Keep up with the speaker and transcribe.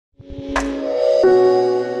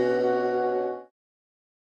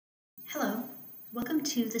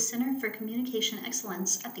to the Center for Communication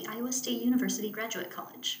Excellence at the Iowa State University Graduate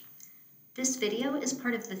College. This video is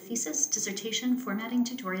part of the Thesis Dissertation Formatting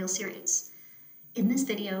Tutorial Series. In this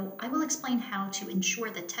video, I will explain how to ensure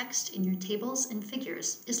the text in your tables and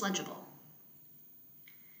figures is legible.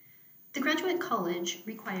 The Graduate College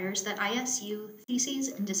requires that ISU theses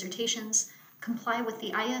and dissertations comply with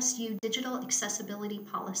the ISU Digital Accessibility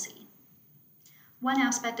Policy. One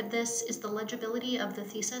aspect of this is the legibility of the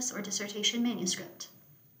thesis or dissertation manuscript.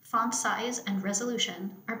 Font size and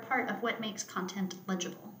resolution are part of what makes content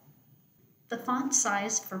legible. The font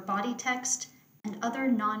size for body text and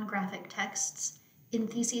other non-graphic texts in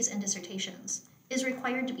theses and dissertations is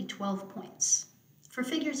required to be 12 points. For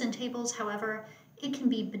figures and tables, however, it can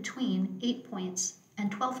be between 8 points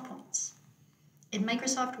and 12 points. In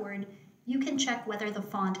Microsoft Word, you can check whether the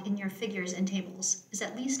font in your figures and tables is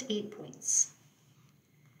at least 8 points.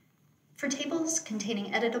 For tables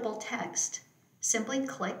containing editable text, simply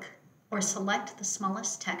click or select the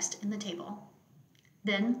smallest text in the table.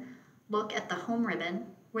 Then look at the Home ribbon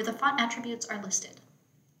where the font attributes are listed.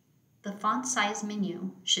 The font size menu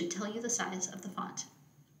should tell you the size of the font.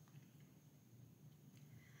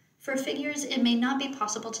 For figures, it may not be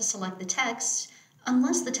possible to select the text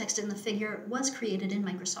unless the text in the figure was created in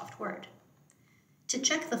Microsoft Word. To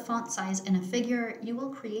check the font size in a figure, you will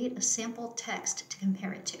create a sample text to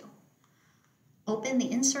compare it to. Open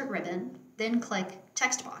the Insert ribbon, then click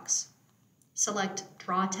Text Box. Select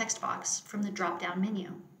Draw Text Box from the drop-down menu.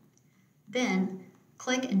 Then,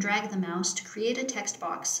 click and drag the mouse to create a text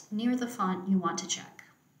box near the font you want to check.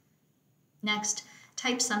 Next,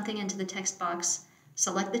 type something into the text box,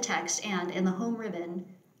 select the text, and in the Home ribbon,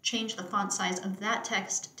 change the font size of that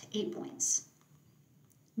text to 8 points.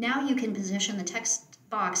 Now you can position the text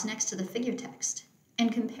box next to the figure text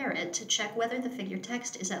and compare it to check whether the figure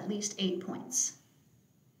text is at least 8 points.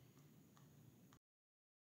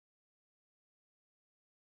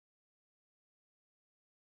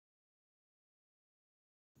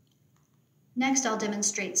 Next, I'll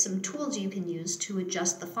demonstrate some tools you can use to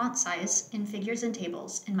adjust the font size in figures and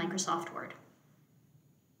tables in Microsoft Word.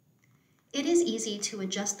 It is easy to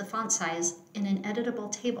adjust the font size in an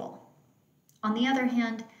editable table. On the other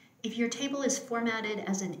hand, if your table is formatted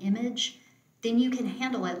as an image, then you can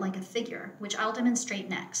handle it like a figure, which I'll demonstrate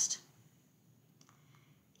next.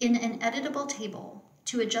 In an editable table,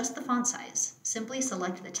 to adjust the font size, simply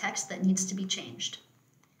select the text that needs to be changed.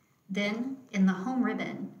 Then, in the Home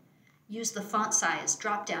ribbon, use the Font Size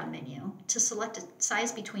drop-down menu to select a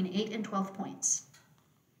size between 8 and 12 points.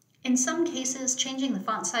 In some cases, changing the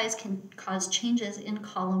font size can cause changes in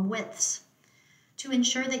column widths. To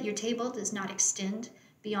ensure that your table does not extend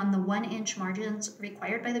beyond the 1-inch margins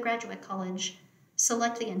required by the Graduate College,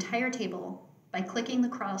 select the entire table by clicking the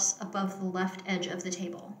cross above the left edge of the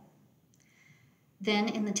table. Then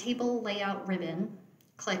in the Table Layout ribbon,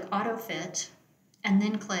 click Auto Fit, and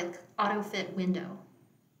then click Auto Fit Window.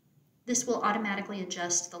 This will automatically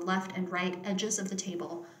adjust the left and right edges of the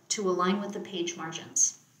table to align with the page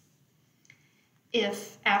margins.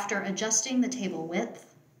 If, after adjusting the table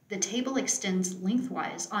width, the table extends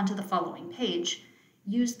lengthwise onto the following page,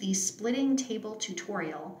 use the Splitting Table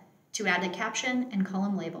tutorial to add a caption and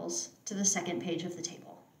column labels to the second page of the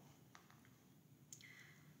table.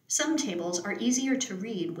 Some tables are easier to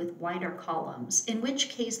read with wider columns, in which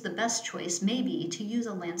case the best choice may be to use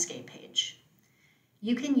a landscape page.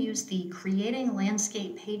 You can use the Creating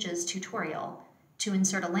Landscape Pages tutorial to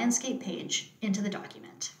insert a landscape page into the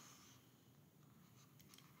document.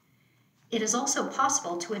 It is also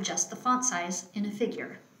possible to adjust the font size in a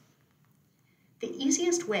figure. The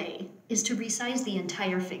easiest way is to resize the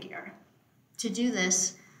entire figure. To do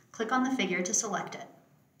this, click on the figure to select it.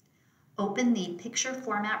 Open the Picture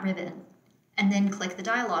Format ribbon, and then click the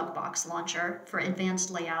dialog box launcher for Advanced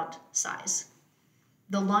Layout Size.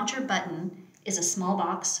 The Launcher button is a small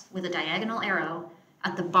box with a diagonal arrow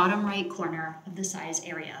at the bottom right corner of the size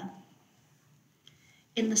area.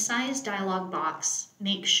 In the Size dialog box,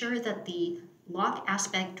 make sure that the Lock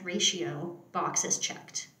Aspect Ratio box is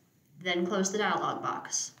checked. Then close the dialog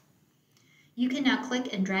box. You can now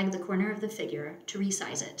click and drag the corner of the figure to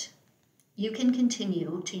resize it. You can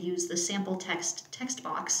continue to use the Sample text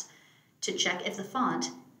box to check if the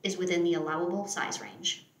font is within the allowable size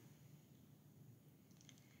range.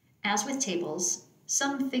 As with tables,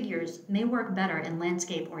 some figures may work better in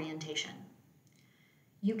landscape orientation.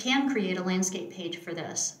 You can create a landscape page for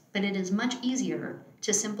this, but it is much easier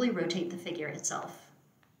to simply rotate the figure itself.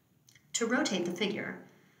 To rotate the figure,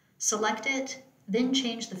 select it, then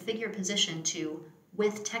change the figure position to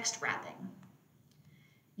With Text Wrapping.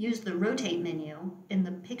 Use the Rotate menu in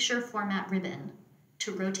the Picture Format ribbon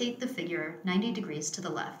to rotate the figure 90 degrees to the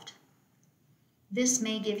left. This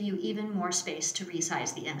may give you even more space to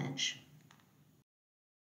resize the image.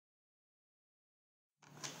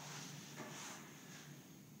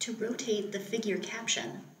 To rotate the figure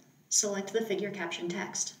caption, select the figure caption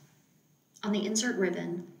text. On the Insert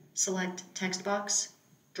ribbon, select Text Box,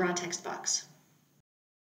 Draw Text Box.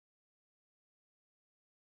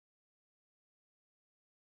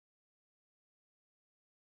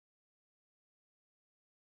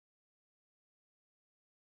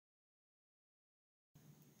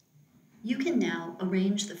 You can now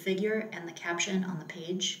arrange the figure and the caption on the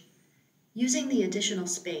page using the additional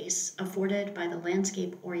space afforded by the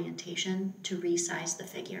landscape orientation to resize the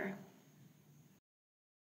figure.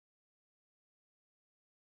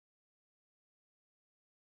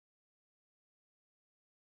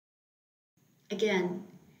 Again,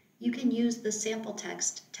 you can use the sample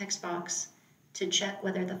text box to check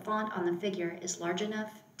whether the font on the figure is large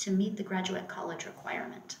enough to meet the graduate college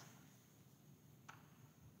requirement.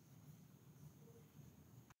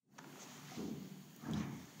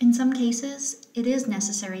 In some cases, it is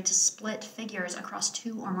necessary to split figures across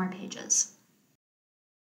 2 or more pages.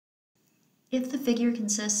 If the figure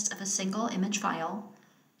consists of a single image file,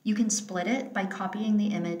 you can split it by copying the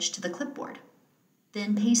image to the clipboard,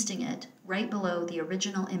 then pasting it right below the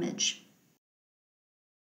original image.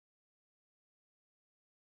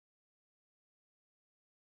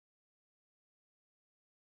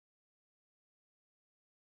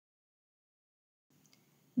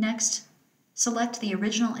 Next, select the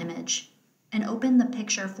original image and open the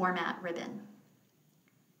Picture Format ribbon.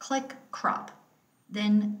 Click Crop,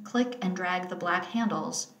 then click and drag the black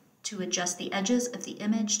handles to adjust the edges of the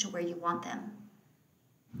image to where you want them.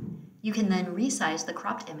 You can then resize the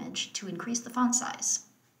cropped image to increase the font size.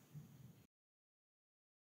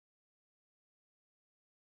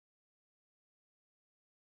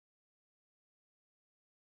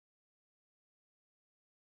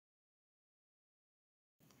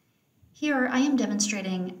 Here I am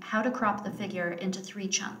demonstrating how to crop the figure into 3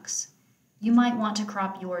 chunks. You might want to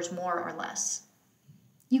crop yours more or less.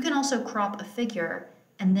 You can also crop a figure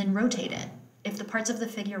and then rotate it if the parts of the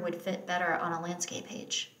figure would fit better on a landscape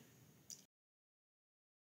page.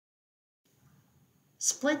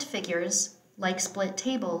 Split figures, like split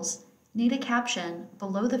tables, need a caption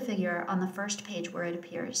below the figure on the first page where it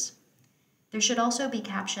appears. There should also be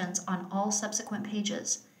captions on all subsequent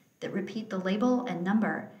pages that repeat the label and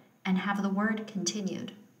number and have the word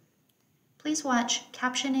continued. Please watch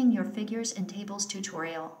Captioning Your Figures and Tables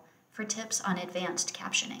tutorial for tips on advanced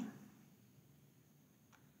captioning.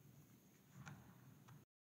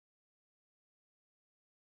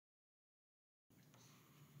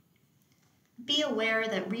 Be aware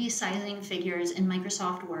that resizing figures in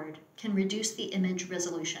Microsoft Word can reduce the image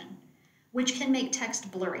resolution, which can make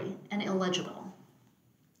text blurry and illegible.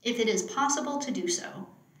 If it is possible to do so,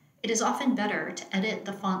 it is often better to edit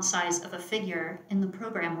the font size of a figure in the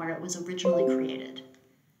program where it was originally created.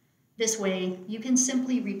 This way, you can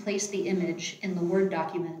simply replace the image in the Word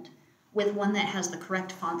document with one that has the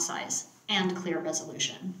correct font size and clear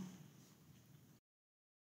resolution.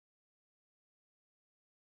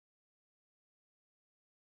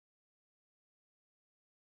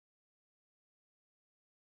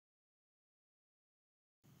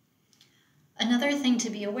 Another thing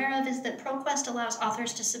to be aware of is that ProQuest allows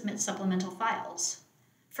authors to submit supplemental files.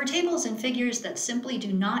 For tables and figures that simply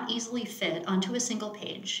do not easily fit onto a single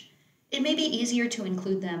page, it may be easier to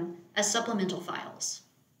include them as supplemental files.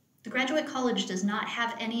 The Graduate College does not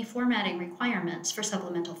have any formatting requirements for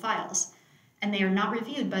supplemental files, and they are not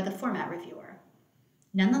reviewed by the format reviewer.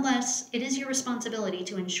 Nonetheless, it is your responsibility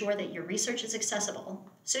to ensure that your research is accessible,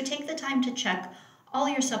 so take the time to check all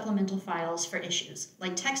your supplemental files for issues,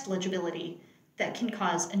 like text legibility, that can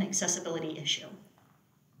cause an accessibility issue.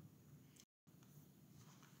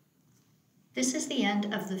 This is the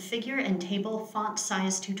end of the figure and table font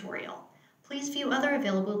size tutorial. Please view other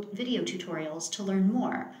available video tutorials to learn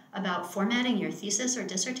more about formatting your thesis or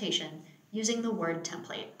dissertation using the Word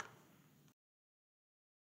template.